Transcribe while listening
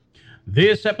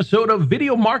This episode of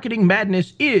Video Marketing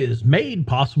Madness is made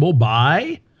possible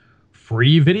by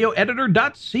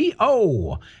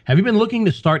freevideoeditor.co. Have you been looking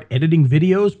to start editing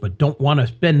videos but don't want to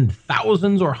spend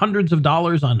thousands or hundreds of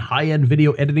dollars on high-end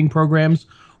video editing programs?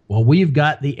 Well, we've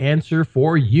got the answer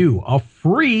for you, a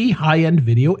free high-end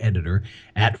video editor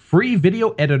at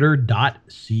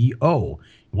freevideoeditor.co.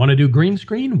 Want to do green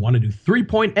screen, want to do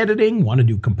three-point editing, want to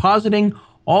do compositing,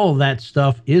 all of that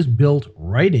stuff is built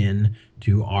right in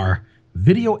to our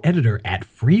video editor at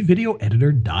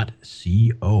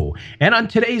freevideoeditor.co. And on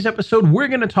today's episode, we're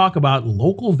going to talk about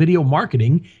local video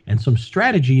marketing and some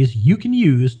strategies you can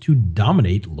use to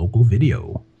dominate local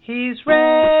video. He's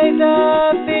Ray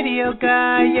the video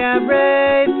guy, yeah,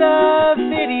 Ray the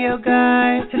video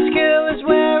guy. His skill is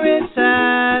where it's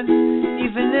at,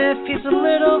 even if he's a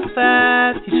little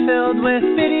fat. He's filled with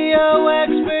video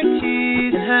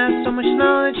expertise and has so much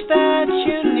knowledge that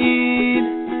you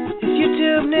need. His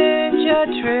YouTube ninja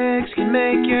tricks can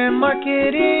make your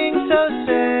marketing so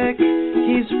sick.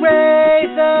 He's Ray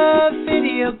the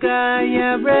video guy,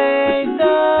 yeah, Ray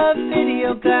the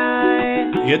video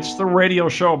guy. It's the radio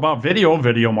show about Video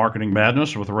Marketing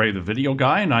Madness with Ray the Video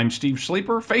Guy, and I'm Steve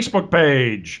Sleeper. Facebook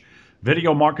page,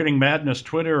 Video Marketing Madness,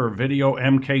 Twitter, Video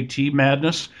MKT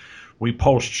Madness. We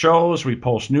post shows, we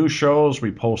post new shows, we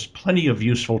post plenty of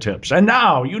useful tips. And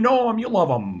now, you know him, you love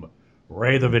him,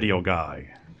 Ray the Video Guy.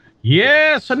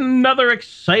 Yes, another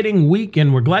exciting week,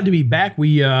 and we're glad to be back.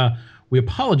 We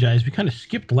apologize. We kind of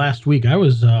skipped last week. I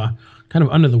was kind of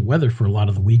under the weather for a lot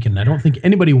of the week, and I don't think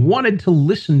anybody wanted to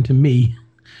listen to me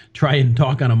try and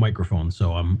talk on a microphone.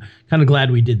 So I'm kind of glad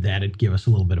we did that. It gave us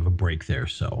a little bit of a break there.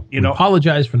 So we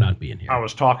apologize for not being here. I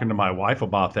was talking to my wife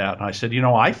about that, and I said,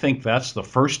 I think that's the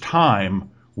first time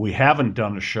we haven't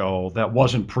done a show that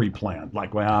wasn't pre-planned.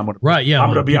 Like, well, I'm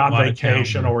going to be on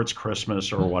vacation, or it's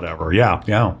Christmas or whatever. Yeah.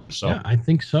 So yeah, I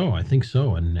think so.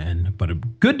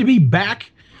 But good to be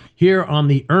back here on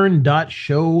the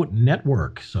Earn.Show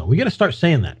Network. So we got to start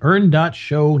saying that,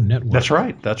 Earn.Show Network.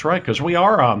 That's right, because we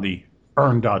are on the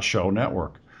Earn.Show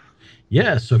Network.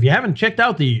 Yeah, so if you haven't checked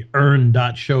out the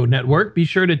Earn.Show Network, be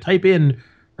sure to type in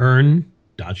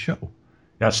Earn.Show.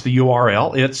 That's the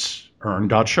URL. It's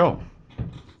Earn.Show.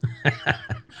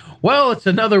 Well, it's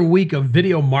another week of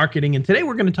video marketing, and today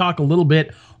we're going to talk a little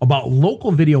bit about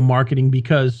local video marketing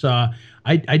because I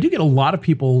do get a lot of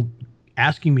people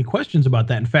asking me questions about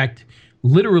that. In fact,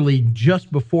 literally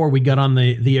just before we got on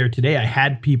the air today, I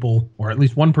had people, or at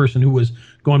least one person, who was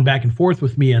going back and forth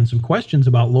with me on some questions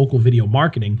about local video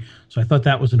marketing. So I thought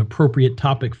that was an appropriate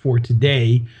topic for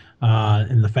today,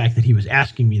 and the fact that he was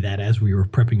asking me that as we were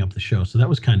prepping up the show. So that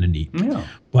was kind of neat. Yeah.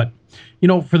 But,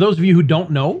 for those of you who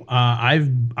don't know, I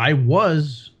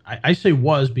say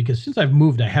was because since I've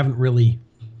moved, I haven't really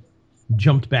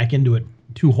jumped back into it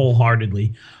too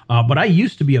wholeheartedly. But I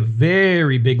used to be a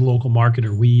very big local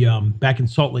marketer. We, back in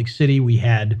Salt Lake City, we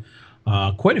had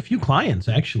quite a few clients,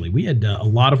 actually. We had a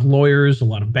lot of lawyers, a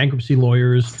lot of bankruptcy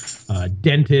lawyers,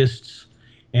 dentists,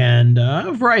 and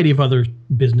a variety of other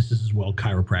businesses as well,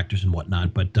 chiropractors and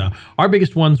whatnot. But our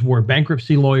biggest ones were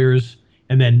bankruptcy lawyers,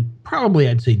 and then probably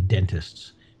I'd say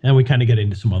dentists. And we kind of get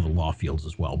into some other law fields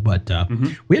as well. But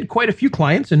we had quite a few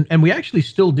clients, and we actually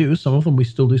still do. Some of them we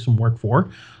still do some work for.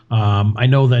 I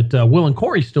know that Will and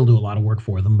Corey still do a lot of work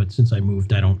for them, but since I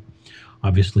moved, I don't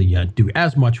obviously do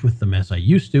as much with them as I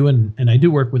used to. And I do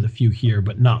work with a few here,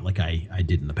 but not like I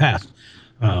did in the past.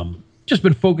 Just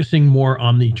been focusing more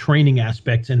on the training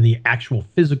aspects and the actual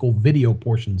physical video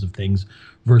portions of things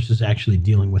versus actually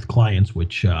dealing with clients,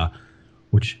 which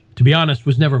to be honest,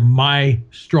 was never my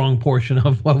strong portion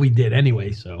of what we did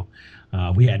anyway. So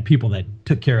we had people that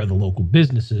took care of the local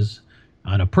businesses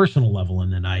on a personal level,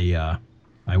 and then I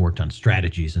worked on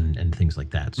strategies and things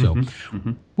like that. So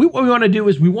what we want to do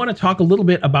is we want to talk a little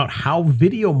bit about how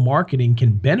video marketing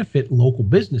can benefit local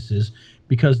businesses,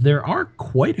 because there are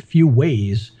quite a few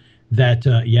ways that,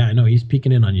 I know he's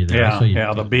peeking in on you there.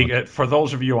 The beagle. For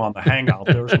those of you on the Hangout,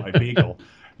 there's my beagle.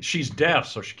 She's deaf,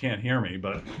 so she can't hear me,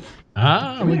 but...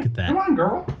 look at that. Come on,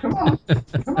 girl. Come on.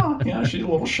 Yeah, she's a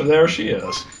little... There she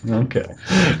is. Okay.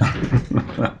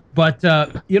 But,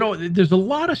 there's a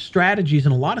lot of strategies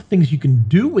and a lot of things you can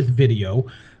do with video.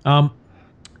 The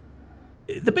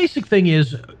basic thing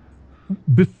is,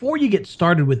 before you get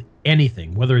started with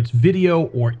anything, whether it's video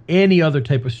or any other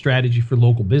type of strategy for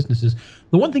local businesses,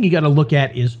 the one thing you got to look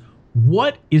at is,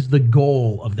 what is the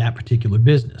goal of that particular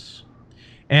business?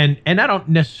 And I don't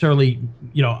necessarily,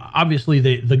 obviously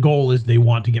the goal is they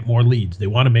want to get more leads. They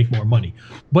want to make more money.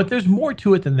 But there's more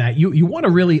to it than that. You want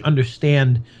to really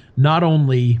understand not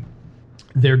only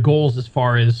their goals as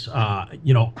far as,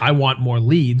 I want more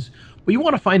leads, But you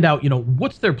want to find out,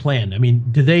 what's their plan? I mean,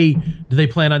 do they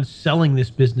plan on selling this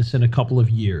business in a couple of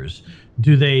years?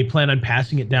 Do they plan on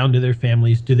passing it down to their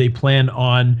families? Do they plan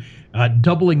on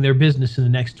doubling their business in the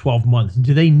next 12 months?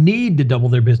 Do they need to double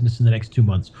their business in the next 2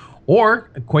 months? Or,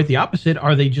 quite the opposite,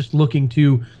 are they just looking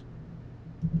to...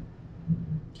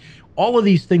 All of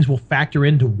these things will factor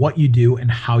into what you do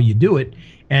and how you do it.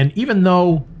 And even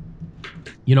though,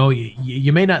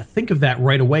 you may not think of that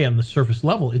right away on the surface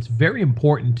level, it's very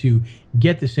important to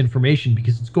get this information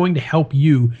because it's going to help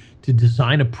you to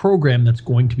design a program that's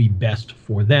going to be best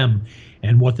for them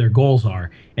and what their goals are.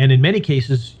 And in many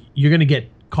cases, you're going to get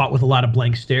caught with a lot of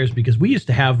blank stares because we used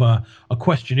to have a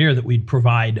questionnaire that we'd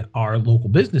provide our local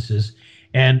businesses.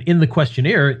 And in the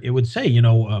questionnaire, it would say,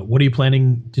 what are you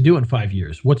planning to do in 5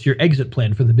 years? What's your exit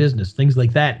plan for the business? Things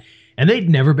like that. And they'd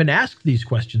never been asked these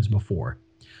questions before.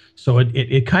 So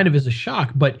it kind of is a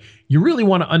shock, but you really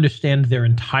want to understand their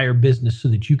entire business so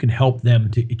that you can help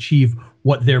them to achieve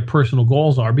what their personal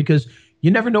goals are, because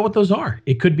you never know what those are.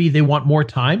 It could be they want more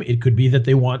time. It could be that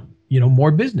they want,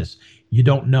 more business. You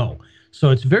don't know. So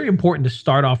it's very important to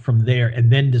start off from there and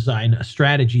then design a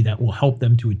strategy that will help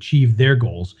them to achieve their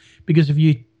goals. Because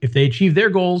if they achieve their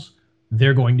goals,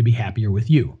 they're going to be happier with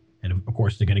you. And of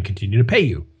course, they're going to continue to pay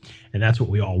you. And that's what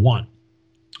we all want.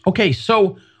 Okay,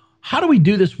 so how do we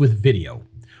do this with video?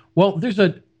 Well, there's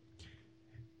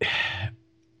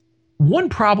one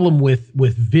problem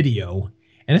with video,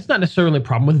 and it's not necessarily a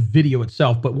problem with video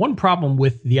itself, but one problem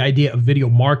with the idea of video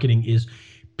marketing is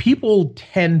people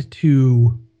tend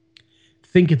to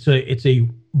think it's a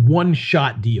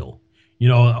one-shot deal.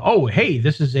 Oh, hey,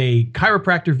 this is a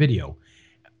chiropractor video.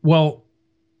 Well,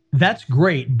 that's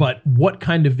great, but what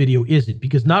kind of video is it?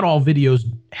 Because not all videos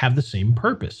have the same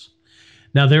purpose.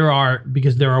 Now, there are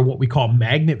what we call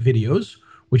magnet videos,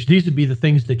 which these would be the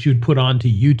things that you'd put onto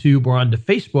YouTube or onto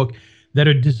Facebook that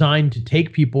are designed to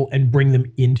take people and bring them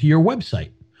into your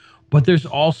website. But there's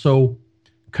also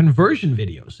conversion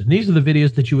videos, and these are the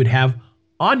videos that you would have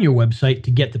on your website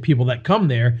to get the people that come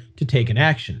there to take an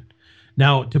action.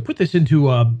 Now, to put this into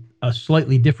a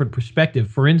slightly different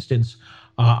perspective, for instance,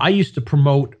 I used to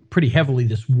promote pretty heavily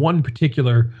this one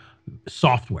particular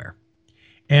software.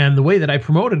 And the way that I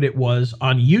promoted it was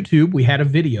on YouTube, we had a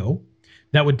video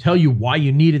that would tell you why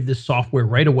you needed this software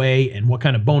right away and what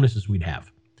kind of bonuses we'd have.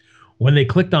 When they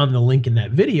clicked on the link in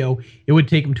that video, it would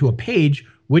take them to a page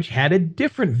which had a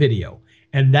different video.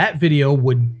 And that video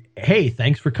would, hey,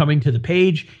 thanks for coming to the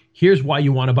page. Here's why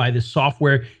you want to buy this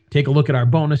software. Take a look at our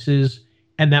bonuses.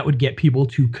 And that would get people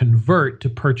to convert to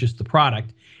purchase the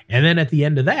product. And then at the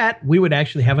end of that, we would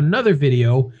actually have another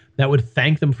video that would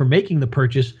thank them for making the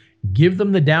purchase, give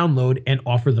them the download, and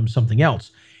offer them something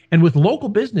else. And with local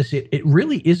business, it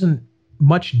really isn't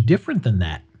much different than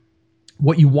that.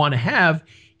 What you want to have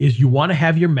is you want to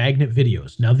have your magnet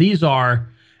videos. Now, these are,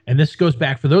 and this goes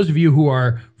back for those of you who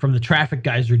are from the Traffic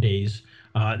Geyser days,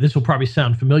 this will probably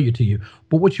sound familiar to you.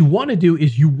 But what you want to do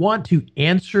is you want to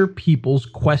answer people's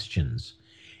questions.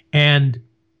 And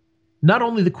not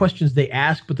only the questions they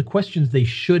ask, but the questions they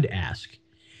should ask.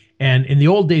 And in the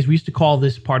old days, we used to call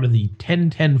this part of the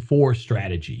 10-10-4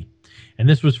 strategy. And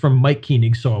this was from Mike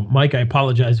Koenig. So, Mike, I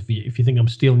apologize if you think I'm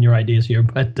stealing your ideas here,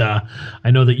 but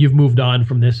I know that you've moved on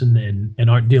from this and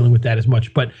aren't dealing with that as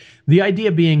much. But the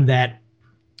idea being that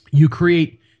you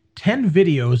create 10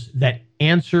 videos that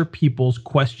answer people's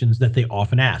questions that they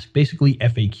often ask, basically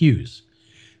FAQs.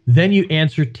 Then you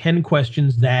answer 10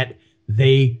 questions that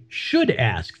they should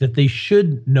ask, that they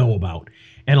should know about.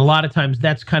 And a lot of times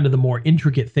that's kind of the more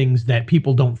intricate things that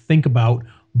people don't think about,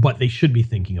 but they should be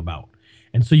thinking about.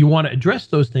 And so you want to address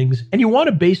those things, and you want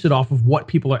to base it off of what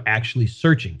people are actually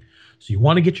searching. So you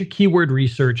want to get your keyword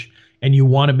research, and you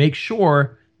want to make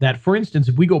sure that, for instance,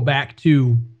 if we go back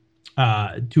to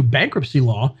bankruptcy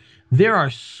law, there are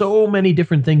so many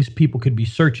different things people could be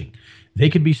searching. They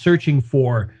could be searching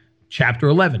for Chapter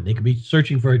 11. They could be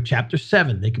searching for Chapter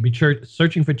 7. They could be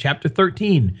searching for Chapter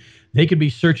 13. They could be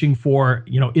searching for,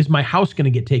 is my house going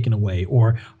to get taken away?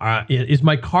 Or is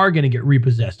my car going to get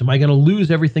repossessed? Am I going to lose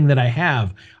everything that I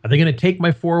have? Are they going to take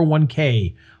my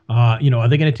 401k? Are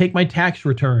they going to take my tax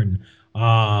return?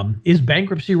 Is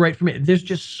bankruptcy right for me? There's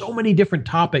just so many different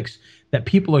topics that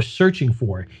people are searching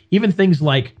for. Even things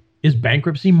like, is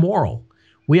bankruptcy moral?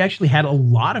 We actually had a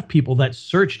lot of people that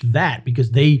searched that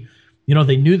because they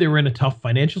knew they were in a tough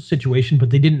financial situation, but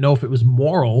they didn't know if it was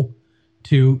moral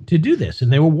to do this,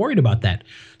 and they were worried about that.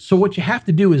 So what you have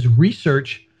to do is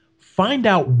research, find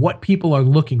out what people are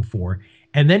looking for,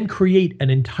 and then create an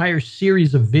entire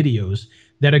series of videos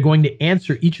that are going to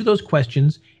answer each of those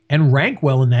questions and rank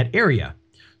well in that area.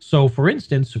 So for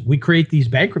instance, we create these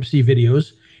bankruptcy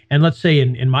videos, And let's say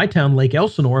in my town, Lake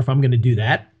Elsinore, if I'm going to do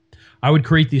that, I would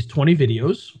create these 20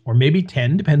 videos, or maybe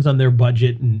 10, depends on their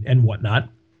budget and whatnot.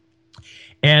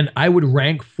 And I would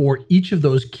rank for each of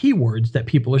those keywords that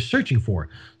people are searching for.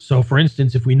 So for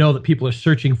instance, if we know that people are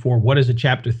searching for what is a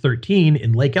chapter 13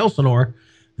 in Lake Elsinore,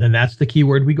 then that's the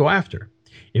keyword we go after.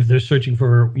 If they're searching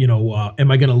for,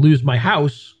 am I going to lose my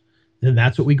house? Then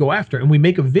that's what we go after. And we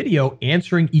make a video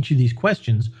answering each of these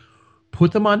questions,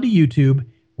 put them onto YouTube,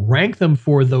 rank them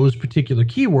for those particular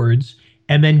keywords,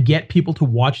 and then get people to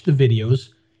watch the videos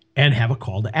and have a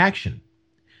call to action.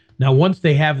 Now, once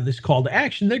they have this call to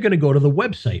action, they're going to go to the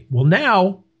website. Well,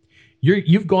 now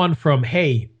you've gone from,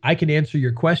 hey, I can answer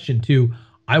your question, to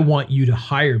I want you to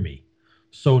hire me.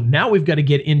 So now we've got to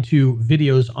get into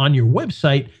videos on your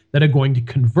website that are going to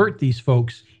convert these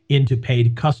folks into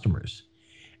paid customers.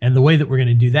 And the way that we're going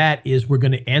to do that is we're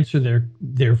going to answer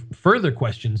their further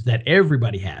questions that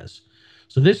everybody has.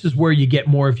 So this is where you get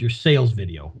more of your sales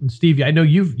video. And Stevie, I know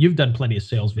you've done plenty of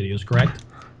sales videos, correct?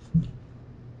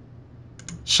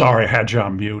 Sorry, I had you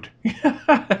on mute.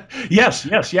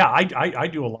 Yes, yeah, I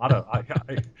do a lot of.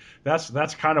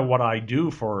 That's kind of what I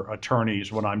do for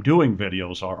attorneys when I'm doing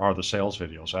videos. Are the sales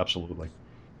videos? Absolutely.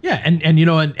 Yeah, and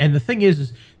the thing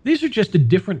is these are just a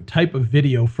different type of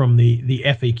video from the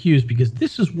FAQs, because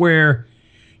this is where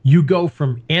you go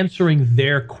from answering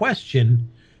their question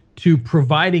to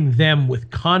providing them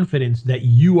with confidence that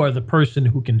you are the person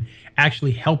who can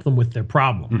actually help them with their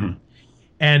problem. Mm-hmm.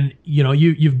 And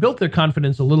you've built their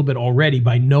confidence a little bit already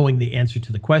by knowing the answer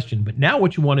to the question. But now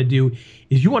what you want to do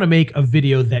is you want to make a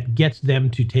video that gets them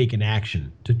to take an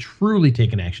action, to truly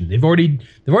take an action. They've already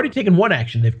taken one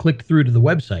action. They've clicked through to the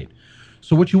website.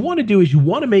 So what you want to do is you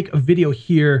want to make a video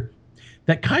here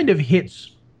that kind of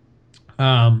hits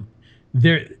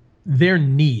their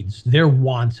needs, their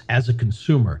wants as a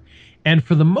consumer. And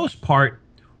for the most part,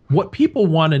 what people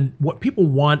want in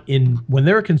when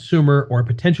they're a consumer or a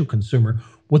potential consumer,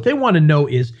 what they want to know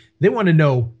is they want to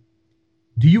know,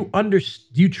 do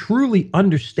you truly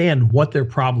understand what their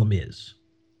problem is?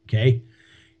 Okay.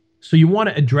 So you want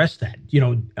to address that.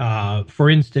 For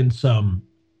instance,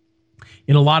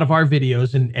 in a lot of our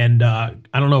videos, and I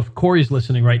don't know if Corey's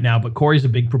listening right now, but Corey's a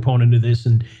big proponent of this,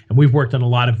 and we've worked on a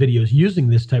lot of videos using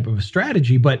this type of a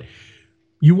strategy. But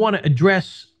you want to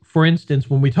address, for instance,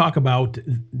 when we talk about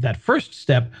that first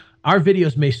step, our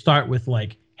videos may start with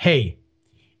like, hey,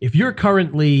 if you're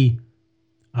currently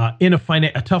in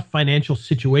a tough financial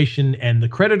situation and the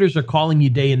creditors are calling you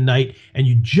day and night and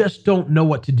you just don't know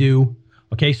what to do.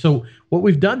 Okay, so what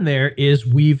we've done there is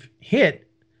we've hit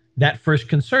that first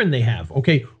concern they have.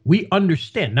 Okay, we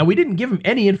understand. Now, we didn't give them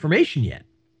any information yet.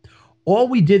 All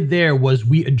we did there was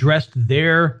we addressed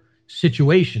their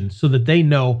situation so that they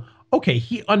know, okay,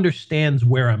 he understands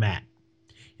where I'm at.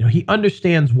 He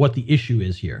understands what the issue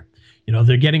is here.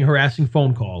 They're getting harassing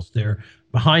phone calls. They're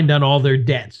behind on all their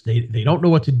debts. They don't know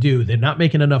what to do. They're not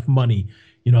making enough money.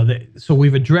 So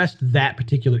we've addressed that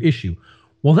particular issue.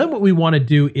 Well, then what we want to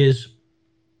do is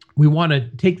we want to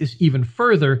take this even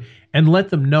further and let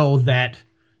them know that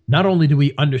not only do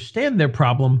we understand their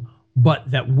problem, but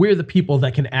that we're the people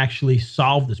that can actually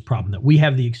solve this problem, that we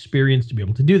have the experience to be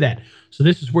able to do that. So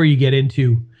this is where you get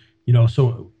into,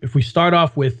 so if we start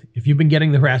off with, if you've been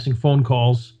getting the harassing phone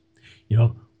calls,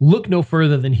 look no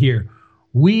further than here.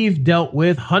 We've dealt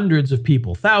with hundreds of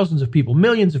people, thousands of people,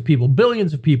 millions of people,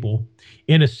 billions of people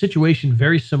in a situation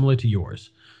very similar to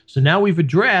yours. So now we've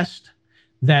addressed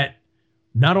that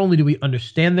not only do we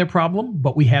understand their problem,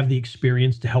 but we have the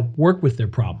experience to help work with their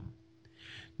problem.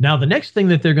 Now, the next thing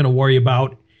that they're going to worry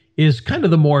about is kind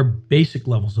of the more basic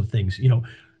levels of things.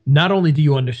 Not only do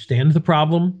you understand the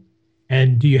problem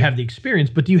and do you have the experience,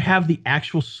 but do you have the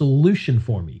actual solution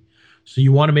for me? So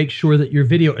you want to make sure that your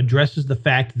video addresses the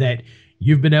fact that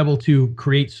you've been able to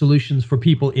create solutions for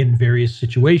people in various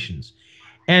situations.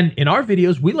 And in our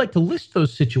videos, we like to list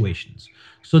those situations.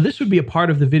 So this would be a part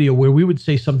of the video where we would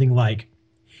say something like,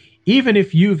 even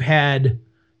if you've had,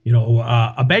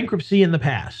 a bankruptcy in the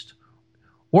past,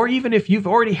 or even if you've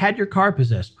already had your car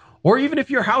possessed, or even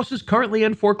if your house is currently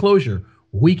in foreclosure,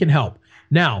 we can help.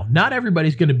 Now, not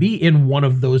everybody's going to be in one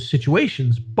of those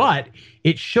situations, but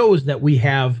it shows that we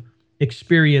have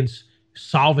experience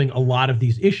solving a lot of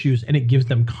these issues, and it gives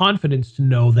them confidence to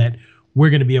know that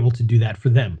we're going to be able to do that for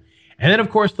them. And then,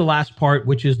 of course, the last part,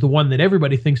 which is the one that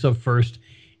everybody thinks of first,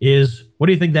 is, what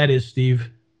do you think that is, Steve?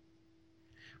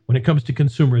 When it comes to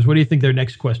consumers, what do you think their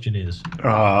next question is?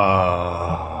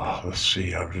 Let's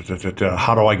see.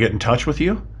 How do I get in touch with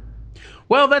you?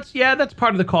 Well, that's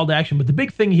part of the call to action. But the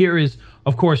big thing here is,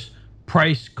 of course,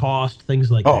 price, cost,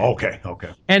 things like that. Oh, okay.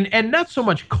 And not so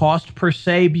much cost per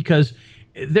se, because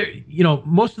they're,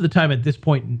 most of the time at this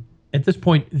point,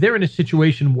 they're in a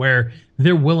situation where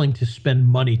they're willing to spend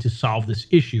money to solve this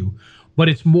issue, but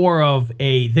it's more of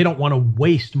they don't want to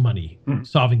waste money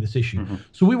solving this issue.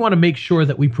 So we want to make sure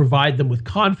that we provide them with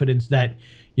confidence that,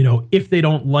 if they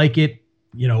don't like it,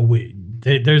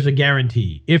 there's a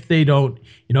guarantee. If they don't,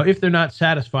 if they're not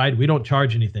satisfied, we don't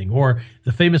charge anything. Or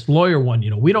the famous lawyer one,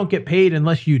 we don't get paid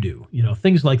unless you do,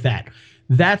 things like that.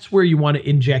 That's where you want to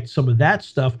inject some of that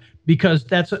stuff, because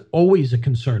that's always a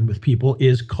concern with people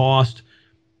is cost.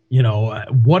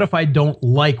 What if I don't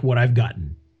like what I've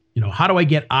gotten? How do I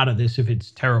get out of this if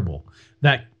it's terrible?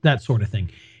 That sort of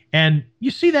thing. And you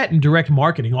see that in direct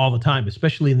marketing all the time,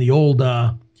 especially in the old,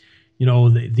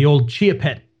 the old Chia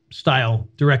Pet style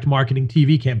direct marketing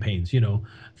TV campaigns,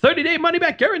 30-day money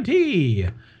back guarantee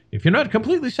if you're not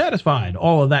completely satisfied,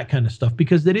 all of that kind of stuff,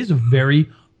 because it is a very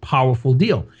powerful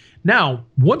deal. Now,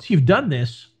 once you've done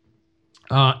this,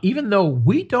 even though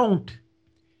we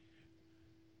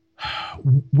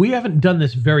haven't done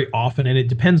this very often, and it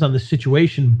depends on the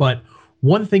situation, but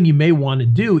one thing you may want to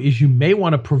do is you may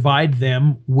want to provide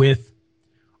them with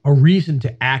a reason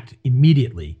to act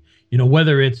immediately.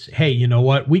 Whether it's, hey, you know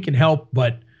what, we can help,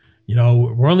 but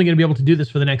we're only going to be able to do this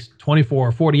for the next 24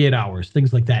 or 48 hours,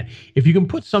 things like that. If you can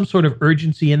put some sort of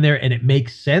urgency in there and it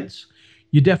makes sense,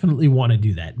 you definitely want to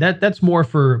do that. That's more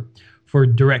for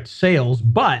direct sales,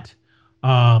 but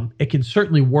it can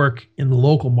certainly work in the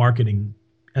local marketing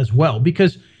as well.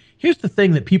 Because here's the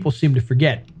thing that people seem to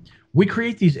forget. We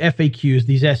create these FAQs,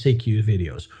 these SAQ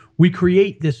videos. We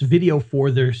create this video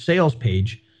for their sales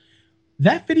page.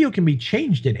 That video can be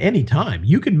changed at any time.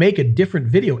 You can make a different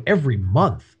video every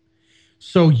month.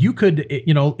 So you could,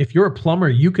 if you're a plumber,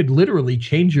 you could literally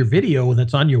change your video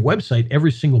that's on your website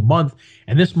every single month.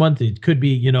 And this month it could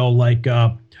be,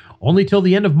 only till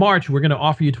the end of March, we're going to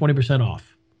offer you 20%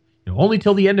 off. Only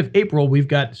till the end of April, we've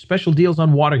got special deals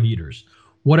on water heaters,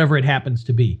 whatever it happens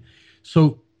to be.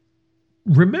 So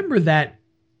remember that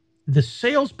the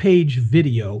sales page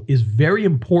video is very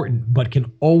important, but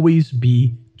can always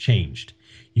be changed.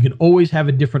 You can always have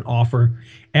a different offer.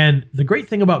 And the great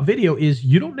thing about video is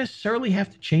you don't necessarily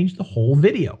have to change the whole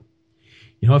video.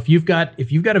 If you've got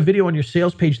a video on your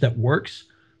sales page that works,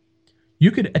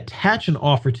 you could attach an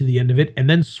offer to the end of it and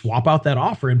then swap out that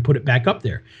offer and put it back up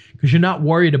there, because you're not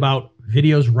worried about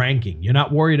videos ranking. You're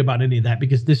not worried about any of that,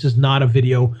 because this is not a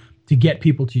video to get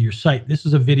people to your site. This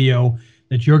is a video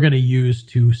that you're going to use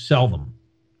to sell them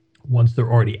once they're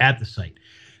already at the site.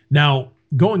 Now,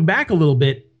 going back a little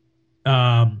bit,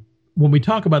 when we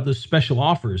talk about those special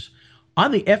offers,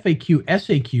 on the FAQ,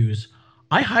 SAQs,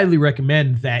 I highly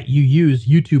recommend that you use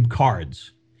YouTube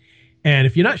cards. And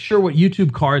if you're not sure what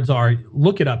YouTube cards are,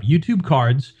 look it up. YouTube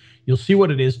cards, you'll see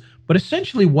what it is. But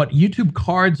essentially what YouTube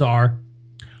cards are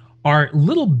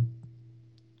little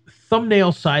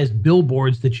thumbnail-sized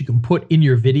billboards that you can put in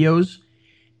your videos.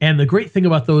 And the great thing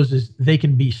about those is they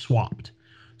can be swapped.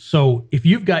 So if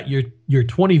you've got your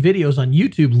 20 videos on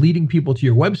YouTube leading people to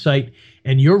your website,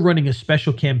 and you're running a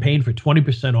special campaign for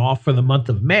 20% off for the month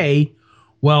of May,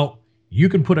 well, you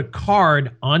can put a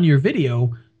card on your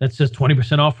video that says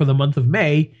 20% off for the month of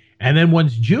May. And then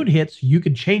once June hits, you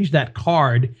can change that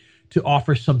card to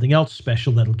offer something else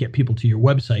special that'll get people to your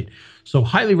website. So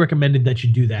highly recommended that you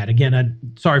do that. Again, I'm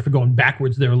sorry for going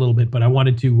backwards there a little bit, but I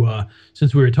wanted to,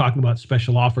 since we were talking about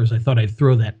special offers, I thought I'd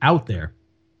throw that out there.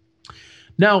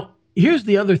 Now, here's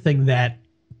the other thing that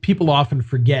people often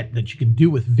forget that you can do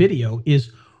with video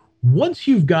is once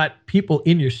you've got people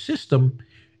in your system,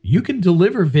 you can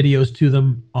deliver videos to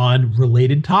them on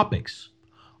related topics,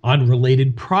 on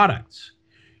related products.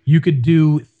 You could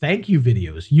do thank you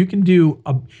videos. You can do,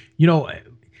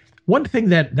 one thing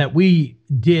that we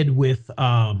did with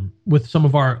some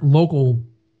of our local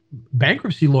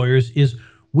bankruptcy lawyers is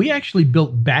we actually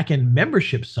built back-end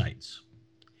membership sites.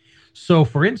 So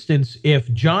for instance,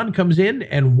 if John comes in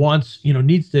and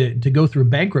needs to go through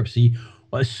bankruptcy,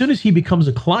 well, as soon as he becomes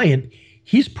a client,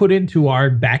 he's put into our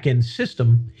back-end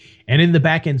system. And in the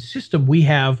back-end system, we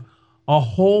have a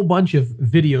whole bunch of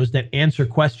videos that answer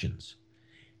questions.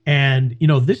 And,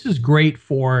 this is great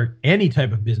for any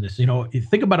type of business.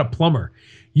 Think about a plumber.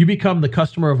 You become the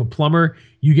customer of a plumber,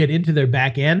 you get into their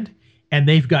back end, and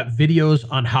they've got videos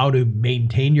on how to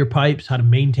maintain your pipes, how to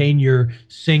maintain your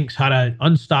sinks, how to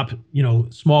unstop,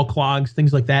 small clogs,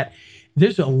 things like that.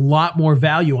 There's a lot more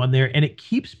value on there, and it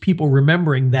keeps people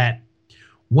remembering that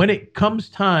when it comes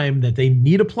time that they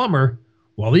need a plumber,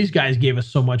 well, these guys gave us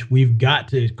so much, we've got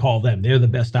to call them. They're the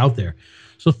best out there.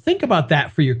 So think about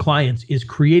that for your clients, is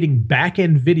creating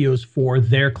back-end videos for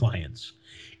their clients.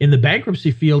 In the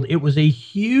bankruptcy field, it was a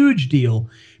huge deal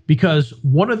because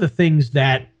one of the things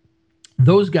that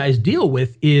those guys deal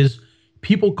with is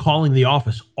people calling the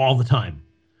office all the time.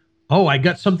 Oh, I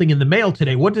got something in the mail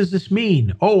today. What does this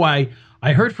mean? Oh, I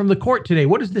heard from the court today.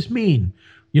 What does this mean?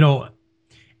 You know,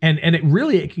 and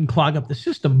it can clog up the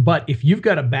system. But if you've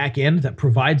got a back end that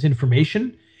provides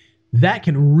information, that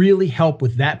can really help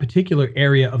with that particular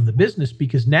area of the business,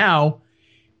 because now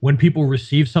when people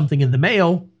receive something in the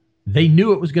mail, they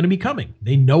knew it was going to be coming.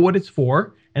 They know what it's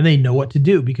for and they know what to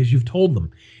do because you've told them.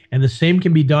 And the same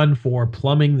can be done for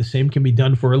plumbing. The same can be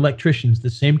done for electricians. The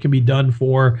same can be done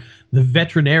for the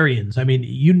veterinarians. I mean,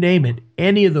 you name it.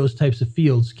 Any of those types of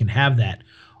fields can have that.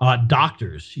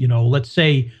 Doctors, you know, let's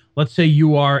say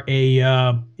you are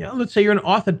let's say you're an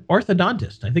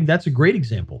orthodontist. I think that's a great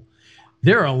example.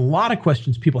 There are a lot of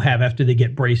questions people have after they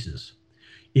get braces.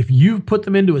 If you put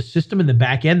them into a system in the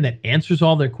back end that answers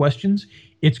all their questions,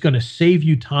 it's going to save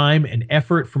you time and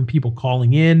effort from people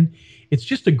calling in. It's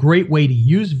just a great way to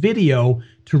use video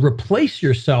to replace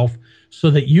yourself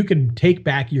so that you can take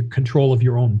back your control of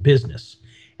your own business.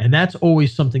 And that's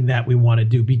always something that we want to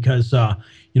do because,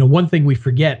 one thing we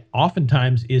forget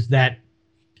oftentimes is that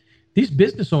these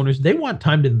business owners, they want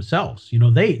time to themselves. You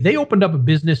know, they opened up a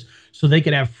business so they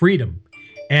could have freedom.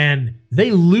 And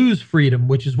they lose freedom,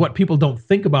 which is what people don't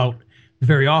think about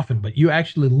very often. But you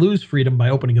actually lose freedom by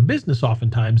opening a business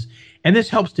oftentimes. And this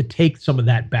helps to take some of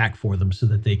that back for them so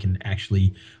that they can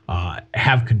actually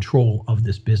have control of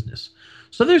this business.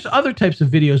 So there's other types of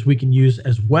videos we can use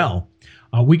as well.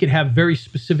 We could have very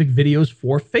specific videos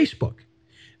for Facebook.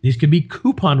 These could be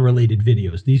coupon-related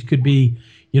videos. These could be,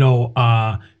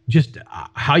 just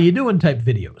how you doing type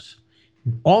videos.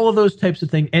 All of those types of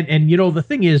things. And the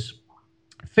thing is,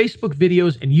 Facebook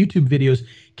videos and YouTube videos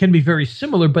can be very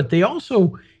similar, but they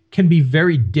also can be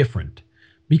very different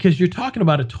because you're talking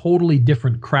about a totally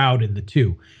different crowd in the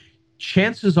two.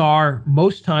 Chances are,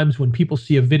 most times when people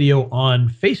see a video on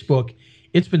Facebook,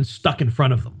 it's been stuck in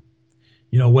front of them.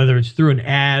 You know, whether it's through an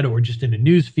ad or just in a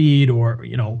news feed or,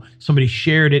 somebody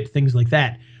shared it, things like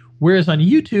that. Whereas on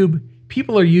YouTube,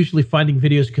 people are usually finding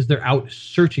videos because they're out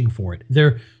searching for it.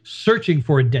 They're searching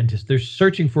for a dentist. They're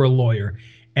searching for a lawyer.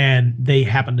 And they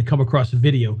happen to come across a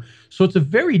video. So it's a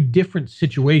very different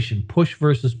situation, push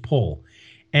versus pull.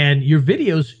 And your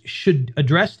videos should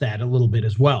address that a little bit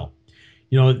as well.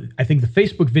 I think the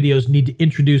Facebook videos need to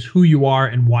introduce who you are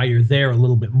and why you're there a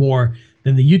little bit more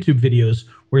than the YouTube videos,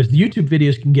 whereas the YouTube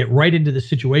videos can get right into the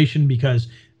situation because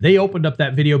they opened up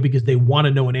that video because they want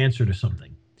to know an answer to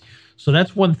something. So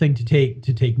that's one thing to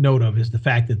take note of, is the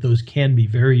fact that those can be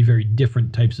very, very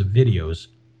different types of videos.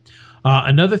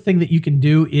 Another thing that you can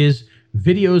do is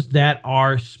videos that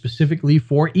are specifically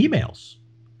for emails.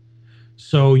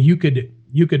 So you could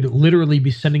literally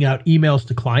be sending out emails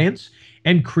to clients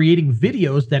and creating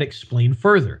videos that explain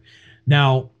further.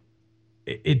 Now,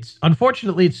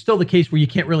 unfortunately, it's still the case where you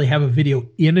can't really have a video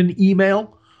in an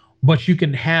email, but you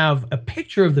can have a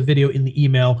picture of the video in the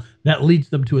email that leads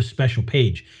them to a special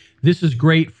page. This is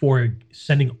great for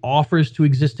sending offers to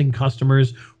existing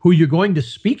customers who you're going to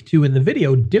speak to in the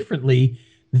video differently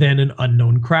than an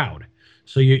unknown crowd.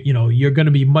 So you're going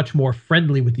to be much more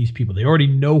friendly with these people. They already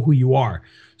know who you are.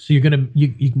 So you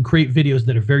can create videos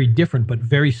that are very different, but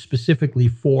very specifically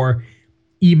for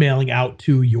emailing out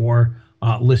to your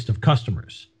list of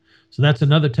customers. So that's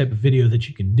another type of video that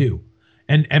you can do.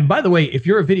 And by the way, if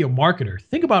you're a video marketer,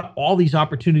 think about all these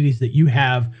opportunities that you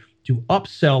have to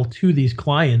upsell to these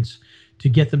clients to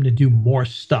get them to do more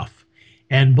stuff.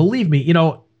 And believe me,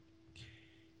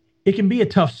 it can be a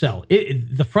tough sell.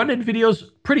 The front end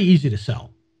video's pretty easy to sell.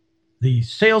 The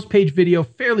sales page video,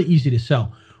 fairly easy to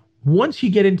sell. Once you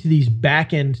get into these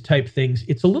back end type things,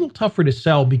 it's a little tougher to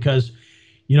sell because,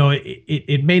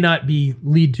 it may not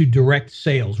lead to direct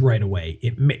sales right away.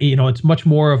 It's much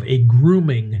more of a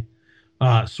grooming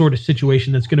sort of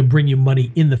situation that's going to bring you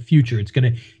money in the future. It's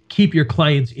going to keep your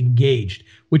clients engaged,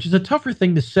 which is a tougher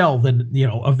thing to sell than,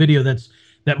 a video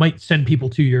that might send people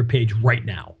to your page right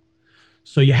now.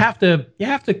 So you have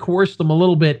to coerce them a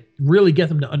little bit, really get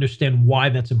them to understand why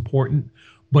that's important.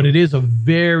 But it is a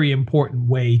very important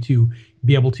way to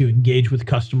be able to engage with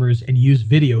customers and use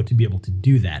video to be able to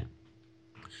do that.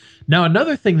 Now,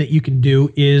 another thing that you can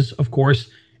do is, of course,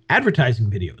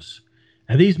 advertising videos.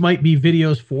 Now, these might be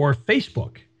videos for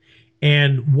Facebook.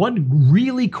 And one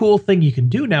really cool thing you can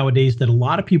do nowadays that a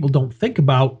lot of people don't think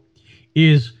about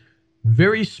is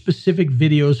very specific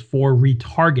videos for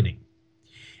retargeting.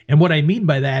 And what I mean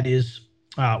by that is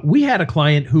we had a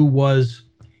client who was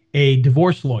a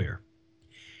divorce lawyer.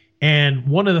 And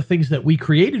one of the things that we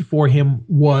created for him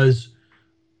was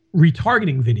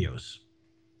retargeting videos.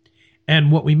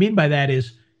 And what we mean by that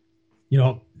is,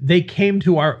 they came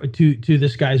to to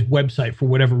this guy's website for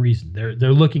whatever reason.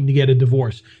 They're looking to get a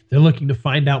divorce. They're looking to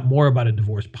find out more about a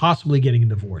divorce, possibly getting a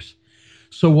divorce.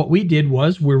 So what we did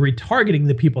was we're retargeting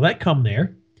the people that come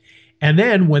there. And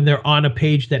then when they're on a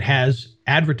page that has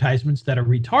advertisements that are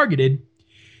retargeted,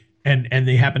 and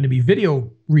they happen to be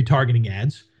video retargeting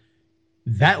ads,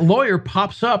 that lawyer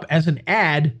pops up as an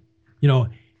ad,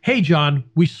 hey, John,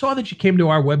 we saw that you came to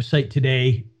our website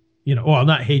today. Well,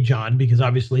 not hey, John, because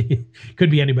obviously it could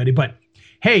be anybody, but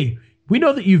hey, we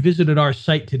know that you visited our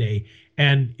site today.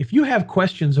 And if you have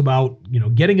questions about,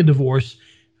 getting a divorce,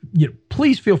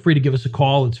 please feel free to give us a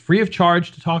call. It's free of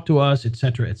charge to talk to us, et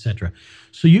cetera, et cetera.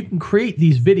 So you can create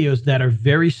these videos that are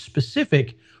very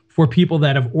specific for people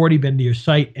that have already been to your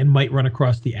site and might run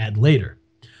across the ad later.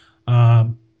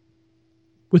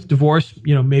 With divorce,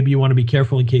 maybe you want to be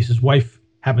careful in case his wife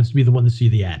happens to be the one to see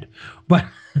the ad. But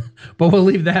we'll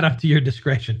leave that up to your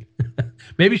discretion.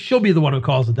 Maybe she'll be the one who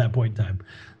calls at that point in time.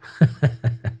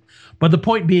 But the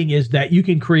point being is that you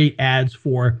can create ads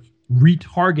for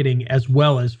retargeting as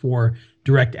well as for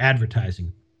direct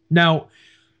advertising. Now,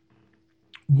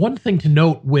 one thing to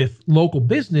note with local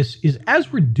business is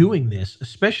as we're doing this,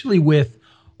 especially with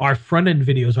our front-end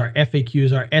videos, our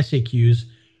FAQs, our SAQs,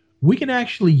 we can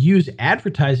actually use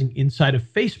advertising inside of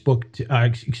Facebook,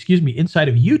 inside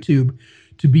of YouTube,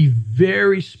 to be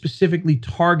very specifically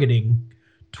targeting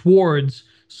towards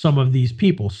some of these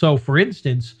people. So, for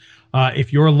instance,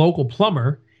 if you're a local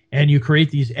plumber and you create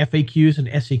these FAQs and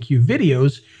SAQ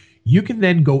videos, you can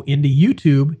then go into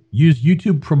YouTube, use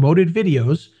YouTube promoted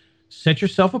videos, set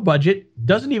yourself a budget.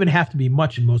 Doesn't even have to be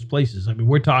much in most places. I mean,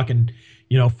 we're talking,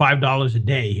 $5 a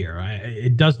day here.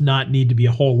 It does not need to be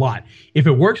a whole lot. If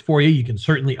it works for you, you can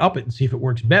certainly up it and see if it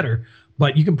works better.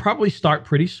 But you can probably start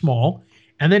pretty small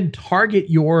and then target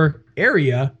your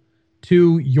area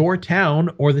to your town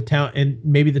or the town and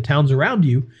maybe the towns around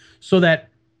you, so that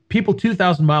people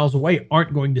 2,000 miles away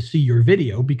aren't going to see your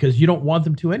video because you don't want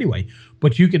them to anyway.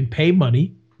 But you can pay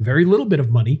money, very little bit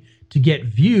of money, to get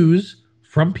views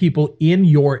from people in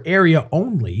your area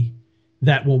only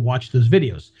that will watch those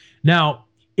videos. Now,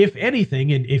 if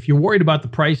anything, and if you're worried about the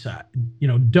price,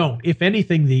 don't. If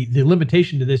anything, the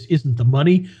limitation to this isn't the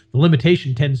money. The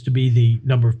limitation tends to be the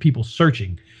number of people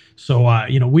searching. So,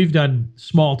 we've done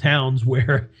small towns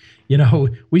where,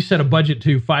 we set a budget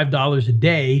to $5 a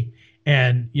day,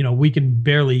 and, we can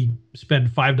barely spend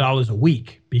 $5 a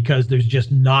week because there's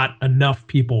just not enough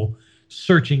people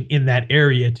searching in that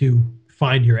area to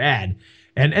find your ad.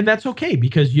 And that's okay,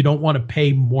 because you don't want to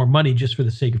pay more money just for the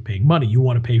sake of paying money. You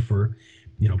want to pay for,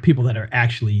 people that are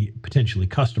actually potentially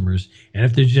customers. And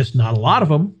if there's just not a lot of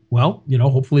them, well,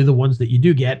 hopefully the ones that you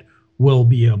do get will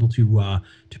be able to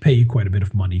pay you quite a bit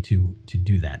of money to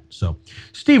do that. So,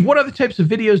 Steve, what other types of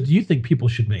videos do you think people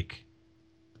should make?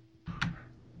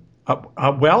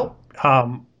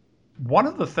 One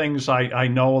of the things I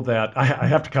know that I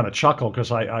have to kind of chuckle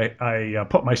because I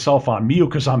put myself on mute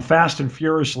because I'm fast and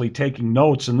furiously taking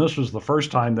notes, and this was the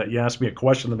first time that you asked me a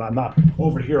question that I'm not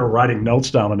over here writing notes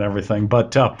down and everything.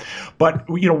 But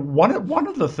one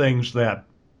of the things that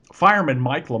Fireman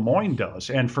Mike Lemoyne does,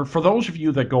 and for those of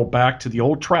you that go back to the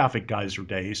old Traffic Geyser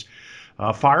days,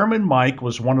 Fireman Mike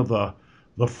was one of the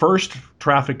first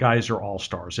Traffic Geyser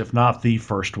All-Stars, if not the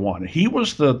first one. He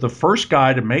was the first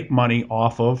guy to make money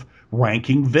off of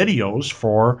ranking videos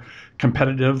for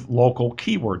competitive local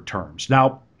keyword terms.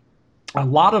 Now, a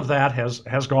lot of that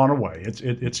has gone away.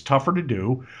 It's tougher to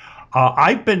do.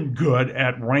 I've been good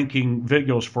at ranking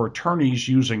videos for attorneys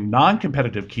using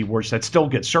non-competitive keywords that still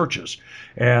get searches,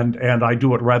 and I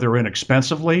do it rather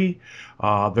inexpensively.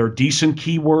 They're decent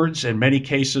keywords. In many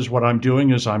cases, what I'm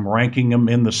doing is I'm ranking them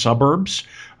in the suburbs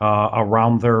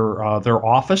around their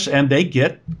office, and they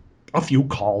get a few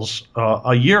calls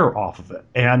a year off of it.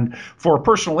 And for a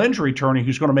personal injury attorney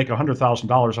who's going to make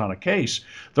 $100,000 on a case,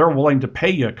 they're willing to pay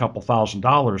you a couple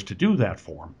 $1,000s to do that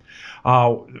for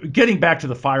them. Getting back to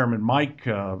the Fireman Mike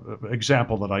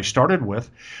example that I started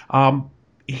with,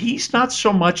 he's not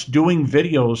so much doing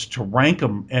videos to rank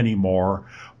them anymore,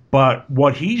 but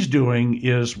what he's doing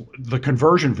is the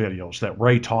conversion videos that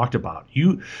Ray talked about.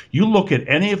 You look at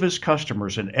any of his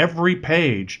customers, and every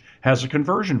page has a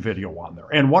conversion video on there.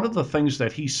 And one of the things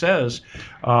that he says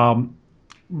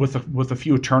with a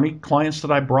few attorney clients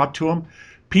that I brought to him,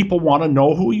 people want to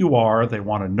know who you are. They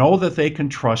want to know that they can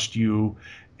trust you.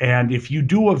 And if you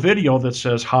do a video that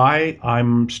says, "Hi,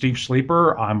 I'm Steve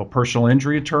Sleeper. I'm a personal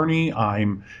injury attorney.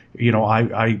 I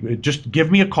just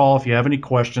give me a call if you have any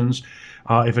questions."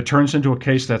 If it turns into a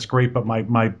case, that's great. But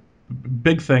my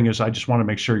big thing is I just want to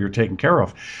make sure you're taken care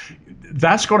of.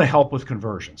 That's going to help with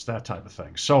conversions, that type of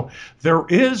thing. So there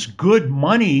is good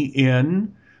money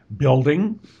in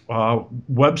building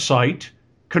website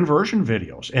conversion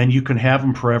videos, and you can have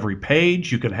them for every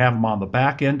page. You can have them on the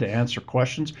back end to answer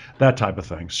questions, that type of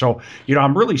thing. So,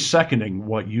 I'm really seconding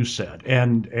what you said,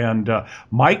 and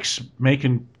Mike's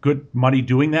making good money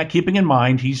doing that. Keeping in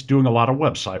mind he's doing a lot of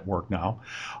website work now.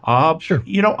 Sure.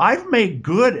 I've made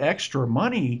good extra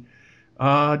money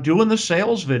doing the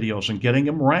sales videos and getting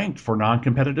them ranked for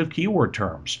non-competitive keyword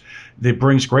terms. It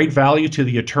brings great value to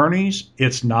the attorneys.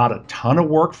 It's not a ton of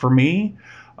work for me.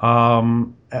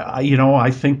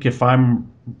 I think if I'm,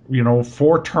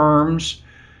 4 terms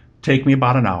take me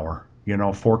about an hour,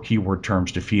 4 keyword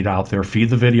terms to feed out there, feed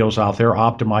the videos out there,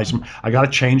 optimize them. I got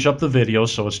to change up the videos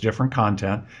so it's different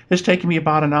content. It's taking me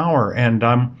about an hour, and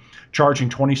I'm charging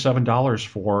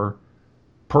 $27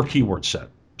 per keyword set.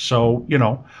 So,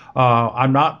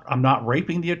 I'm not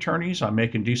raping the attorneys. I'm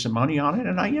making decent money on it.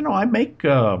 And I make,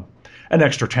 an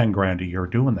extra 10 grand a year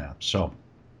doing that. So.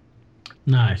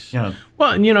 Nice. Yeah.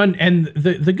 Well, and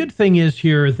the good thing is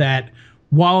here that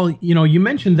while, you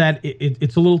mentioned that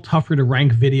it's a little tougher to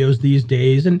rank videos these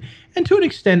days, and to an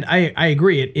extent, I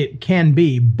agree, it can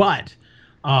be, but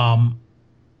on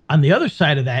the other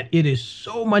side of that, it is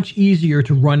so much easier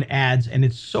to run ads, and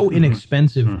it's so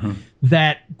inexpensive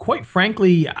that, quite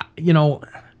frankly,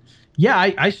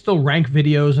 I still rank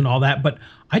videos and all that, but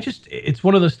it's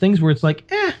one of those things where it's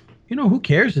like, who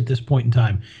cares at this point in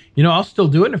time? I'll still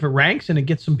do it. And if it ranks and it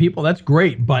gets some people, that's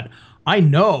great. But I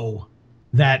know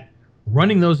that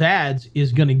running those ads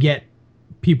is going to get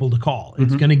people to call.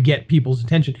 It's going to get people's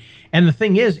attention. And the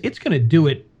thing is, it's going to do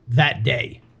it that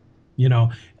day.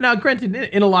 Now, granted,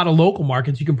 in a lot of local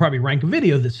markets, you can probably rank a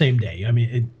video the same day. I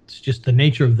mean, it's just the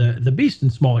nature of the beast in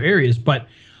smaller areas. But,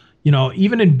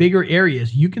 even in bigger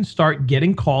areas, you can start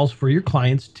getting calls for your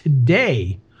clients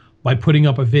today by putting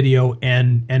up a video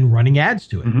and running ads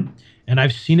to it. And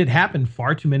I've seen it happen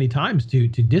far too many times to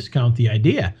discount the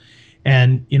idea.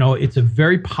 And, it's a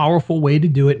very powerful way to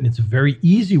do it, and it's a very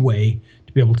easy way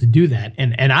to be able to do that.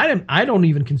 And I don't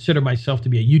even consider myself to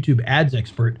be a YouTube ads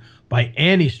expert by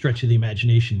any stretch of the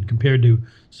imagination compared to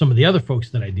some of the other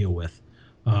folks that I deal with,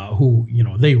 who,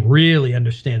 they really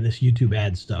understand this YouTube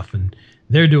ad stuff, and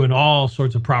they're doing all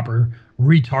sorts of proper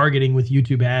retargeting with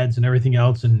YouTube ads and everything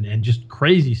else, and just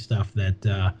crazy stuff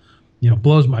that,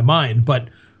 blows my mind. But,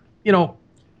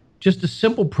 just a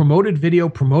simple promoted video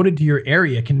promoted to your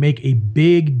area can make a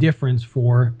big difference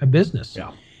for a business.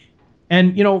 Yeah.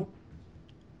 And,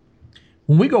 when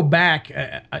we go back,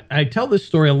 I tell this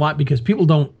story a lot because people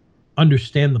don't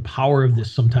understand the power of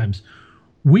this sometimes.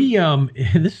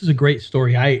 This is a great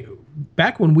story.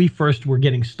 Back when we first were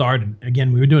getting started,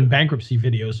 again, we were doing bankruptcy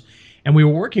videos, and we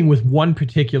were working with one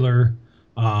particular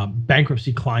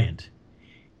bankruptcy client.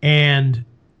 And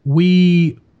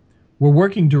we were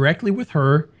working directly with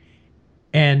her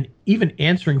and even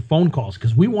answering phone calls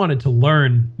because we wanted to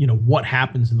learn, what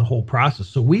happens in the whole process.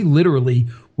 So we literally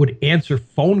would answer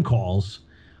phone calls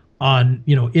on,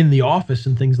 in the office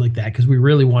and things like that because we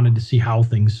really wanted to see how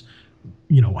things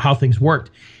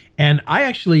worked. And I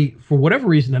actually, for whatever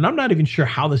reason, and I'm not even sure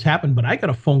how this happened, but I got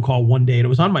a phone call one day and it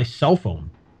was on my cell phone.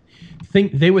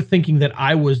 They were thinking that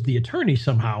I was the attorney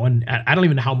somehow, and I don't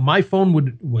even know how my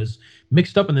phone was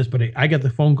mixed up in this, but I got the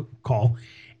phone call,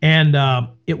 and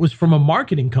it was from a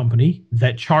marketing company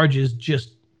that charges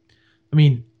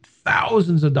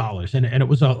thousands of dollars, and it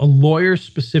was a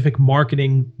lawyer-specific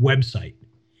marketing website,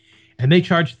 and they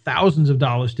charged thousands of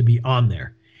dollars to be on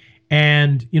there.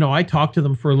 And I talked to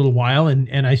them for a little while,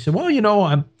 and I said, well,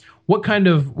 what kind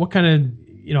of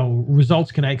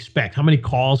results can I expect? How many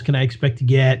calls can I expect to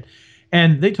get?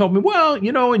 And they told me, well,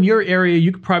 in your area,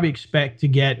 you could probably expect to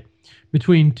get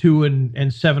between 2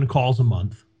 and 7 calls a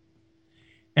month.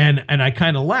 And I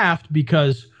kind of laughed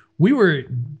because we were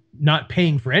not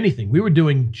paying for anything. We were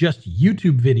doing just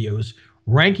YouTube videos,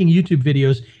 ranking YouTube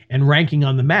videos and ranking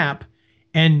on the map.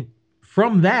 And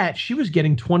from that, she was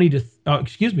getting 75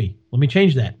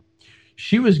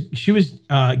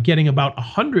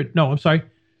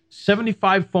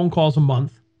 phone calls a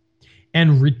month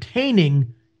and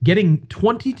getting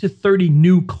 20 to 30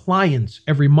 new clients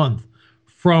every month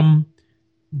from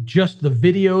just the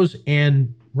videos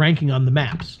and ranking on the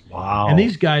maps. Wow. And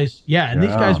these guys, these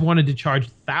guys wanted to charge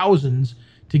thousands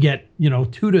to get,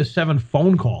 2 to 7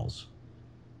 phone calls.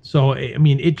 So,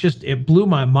 it blew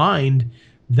my mind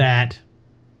that,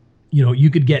 you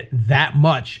could get that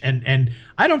much. And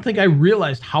I don't think I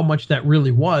realized how much that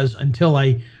really was until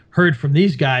I heard from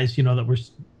these guys, that were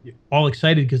all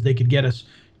excited because they could get us,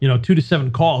 2 to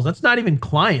 7 calls. That's not even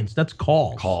clients. That's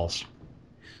calls.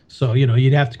 So,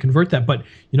 you'd have to convert that. But,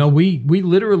 we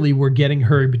literally were getting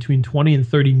her between 20 and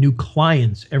 30 new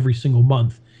clients every single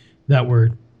month that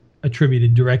were,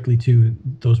 attributed directly to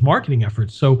those marketing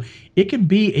efforts. So it can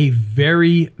be a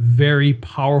very, very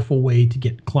powerful way to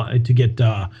get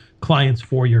clients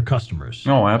for your customers.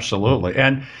 Oh, absolutely.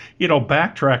 And,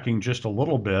 backtracking just a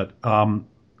little bit,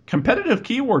 competitive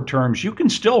keyword terms, you can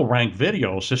still rank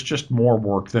videos. It's just more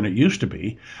work than it used to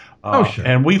be. Sure.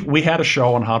 And we had a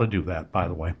show on how to do that, by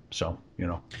the way. So,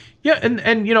 Yeah,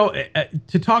 and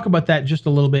to talk about that just a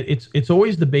little bit, it's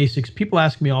always the basics. People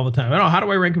ask me all the time, how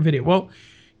do I rank a video? Well,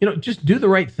 just do the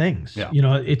right things. Yeah.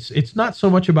 It's not so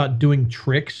much about doing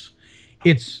tricks.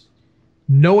 It's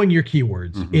knowing your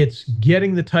keywords. Mm-hmm. It's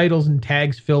getting the titles and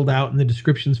tags filled out and the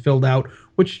descriptions filled out,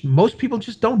 which most people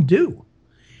just don't do.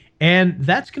 And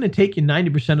that's going to take you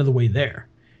 90% of the way there.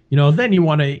 Then you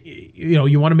want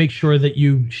to make sure that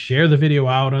you share the video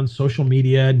out on social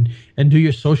media and do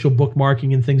your social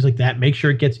bookmarking and things like that. Make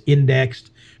sure it gets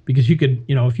indexed, because you could,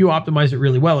 if you optimize it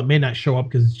really well, it may not show up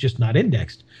because it's just not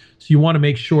indexed. So you want to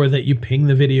make sure that you ping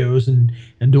the videos and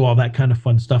do all that kind of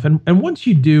fun stuff. And once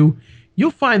you do,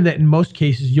 you'll find that in most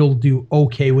cases you'll do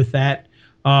okay with that.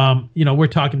 We're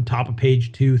talking top of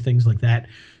page 2, things like that.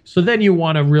 So then you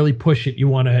want to really push it. You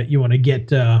want to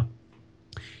get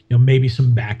maybe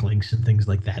some backlinks and things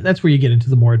like that. That's where you get into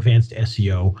the more advanced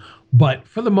SEO. But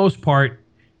for the most part,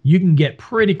 you can get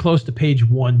pretty close to page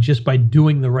 1 just by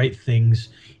doing the right things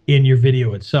in your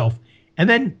video itself. And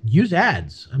then use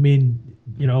ads. I mean,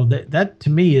 that to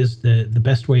me is the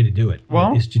best way to do it.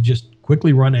 Well, is to just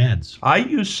quickly run ads. I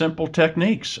use simple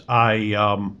techniques. I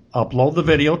upload the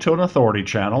video to an authority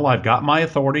channel. I've got my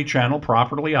authority channel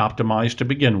properly optimized to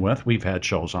begin with. We've had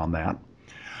shows on that.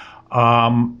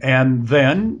 And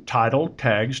then title,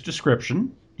 tags,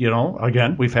 description.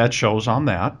 Again, we've had shows on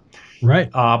that.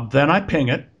 Right. Then I ping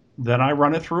it. Then I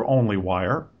run it through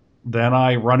OnlyWire. Then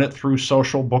I run it through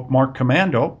Social Bookmark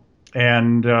Commando.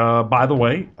 And by the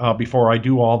way, before I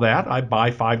do all that, I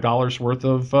buy $5 worth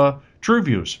of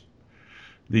TrueViews,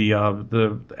 the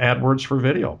AdWords for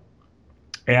video.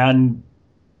 And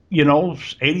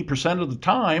 80% of the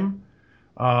time,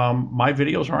 my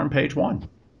videos are on page 1.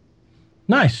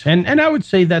 Nice. And I would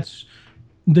say that's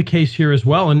the case here as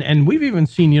well. And we've even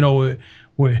seen,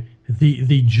 where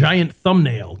the giant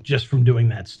thumbnail just from doing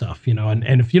that stuff,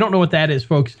 and if you don't know what that is,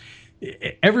 folks,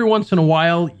 every once in a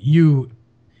while you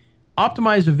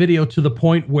optimize a video to the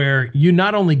point where you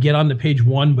not only get onto page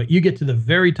 1, but you get to the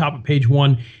very top of page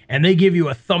 1 and they give you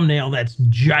a thumbnail that's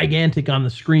gigantic on the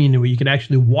screen where you can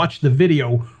actually watch the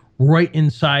video right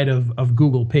inside of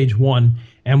Google page 1.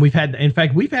 And we've had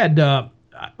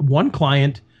one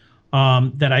client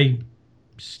that I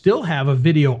still have a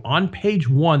video on page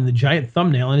 1, the giant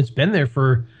thumbnail, and it's been there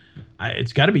for,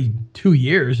 it's got to be 2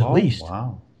 years at least.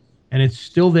 Wow. And it's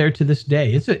still there to this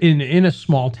day. It's in a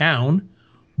small town,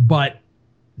 but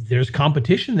there's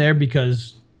competition there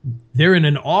because they're in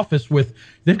an office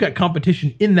they've got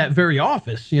competition in that very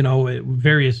office,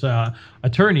 various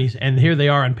attorneys, and here they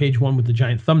are on page 1 with the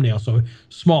giant thumbnail. So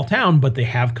small town, but they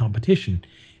have competition.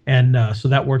 And so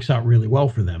that works out really well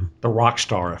for them. The rock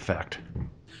star effect.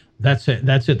 That's it.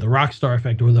 The rock star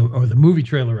effect, or the movie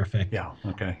trailer effect. Yeah.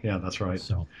 Okay. Yeah, that's right.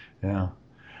 So yeah.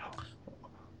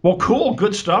 Well, cool.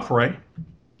 Good stuff, Ray.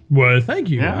 Well, thank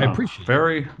you. Yeah, I appreciate it.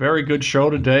 Very, very good show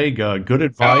today. Good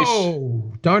advice.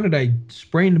 Oh, darn it. I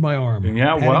sprained my arm.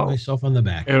 Yeah, Patting well. myself on the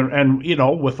back. And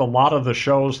with a lot of the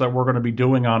shows that we're going to be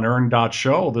doing on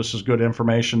Earn.show, this is good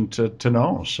information to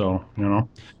know. So,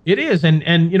 It is. And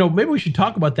maybe we should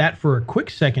talk about that for a quick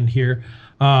second here.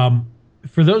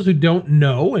 For those who don't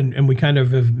know, and we kind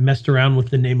of have messed around with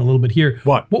the name a little bit here.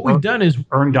 What we've done is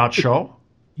Earn.show?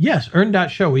 Yes,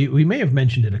 Earn.show. We may have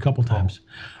mentioned it a couple times.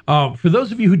 For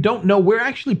those of you who don't know, we're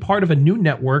actually part of a new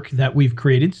network that we've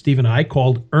created, Steve and I,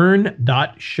 called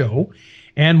Earn.show.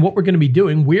 And what we're going to be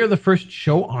doing, we're the first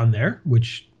show on there,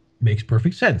 which makes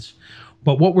perfect sense.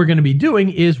 But what we're going to be doing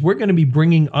is we're going to be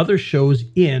bringing other shows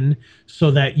in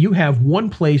so that you have one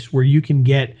place where you can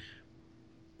get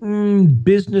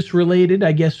business-related,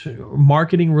 I guess,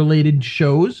 marketing-related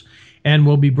shows. And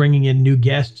we'll be bringing in new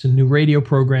guests and new radio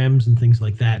programs and things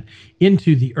like that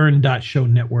into the Earn.show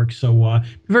network. So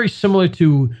very similar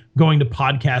to going to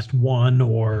Podcast One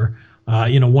or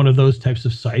one of those types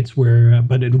of sites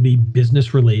but it'll be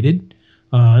business related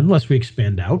unless we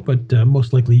expand out. But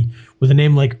most likely with a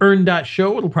name like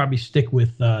Earn.show, it'll probably stick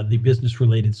with the business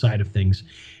related side of things.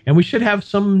 And we should have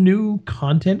some new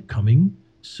content coming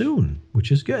soon,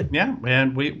 which is good. Yeah,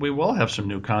 and we will have some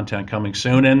new content coming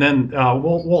soon, and then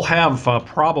we'll have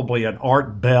probably an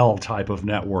Art Bell type of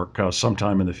network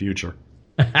sometime in the future.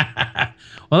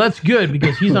 Well, that's good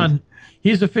because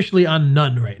he's officially on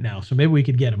none right now, so maybe we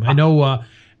could get him. I know,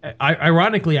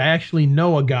 ironically, I actually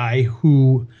know a guy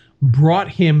who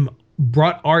brought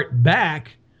Art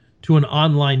back to an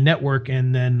online network,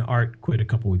 and then Art quit a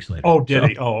couple weeks later. Oh, did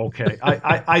he? Oh, okay.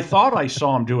 I thought I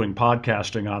saw him doing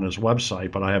podcasting on his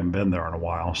website, but I haven't been there in a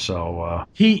while. So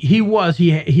he was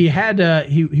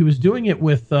doing it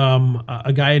with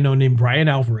a guy I know named Brian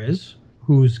Alvarez,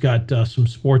 who's got some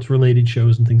sports related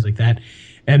shows and things like that.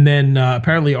 And then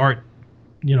apparently Art,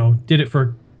 did it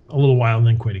for a little while and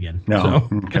then quit again. no,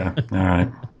 So, okay, all right.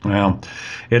 Well,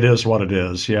 it is what it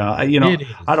is. Yeah, It is.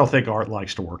 I don't think Art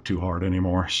likes to work too hard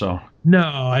anymore. So no,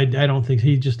 I don't think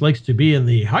he just likes to be in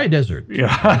the high desert.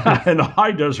 yeah, in the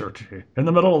high desert, in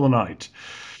the middle of the night.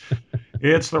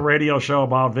 It's the radio show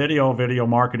about video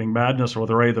marketing madness with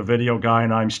Ray the Video Guy,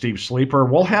 and I'm Steve Sleeper.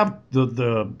 We'll have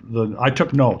the I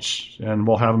took notes, and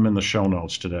we'll have them in the show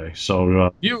notes today.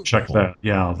 So check that.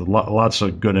 Yeah, lots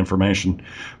of good information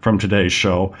from today's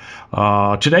show.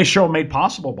 Today's show made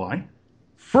possible by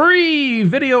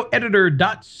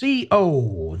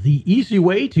freevideoeditor.co, the easy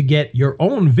way to get your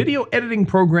own video editing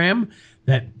program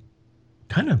that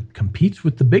kind of competes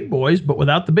with the big boys, but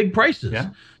without the big prices. Yeah.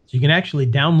 So you can actually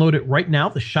download it right now,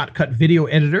 the Shotcut Video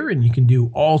Editor, and you can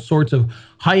do all sorts of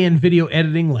high-end video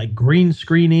editing like green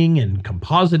screening and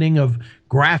compositing of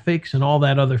graphics and all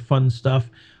that other fun stuff,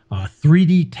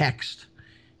 3D text,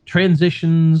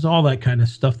 transitions, all that kind of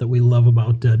stuff that we love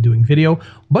about doing video.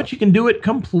 But you can do it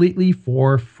completely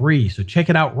for free. So check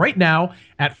it out right now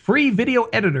at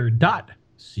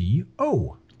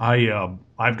freevideoeditor.co.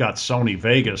 I've got Sony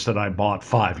Vegas that I bought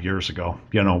 5 years ago,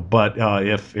 but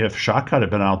if Shotcut had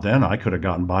been out then, I could have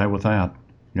gotten by with that.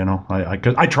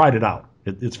 I tried it out.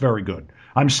 It's very good.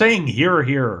 I'm saying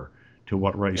here to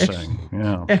what Ray's saying.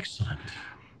 Yeah. Excellent.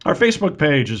 Our Facebook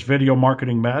page is Video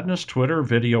Marketing Madness, Twitter,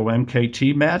 Video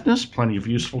MKT Madness. Plenty of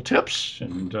useful tips.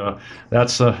 And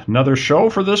that's another show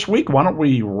for this week. Why don't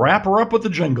we wrap her up with the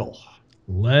jingle?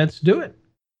 Let's do it.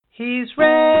 He's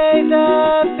Ray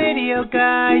the Video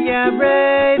Guy, yeah,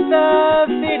 Ray the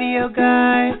Video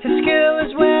Guy. His skill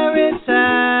is where it's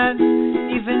at,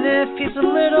 even if he's a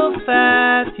little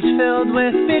fat. He's filled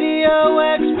with video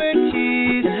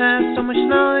expertise and has so much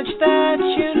knowledge that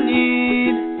you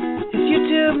need. His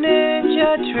YouTube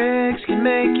ninja tricks can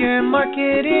make your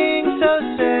marketing so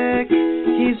sick.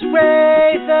 He's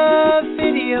Ray the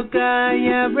Video Guy,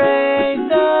 yeah, Ray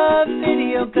the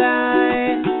Video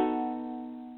Guy.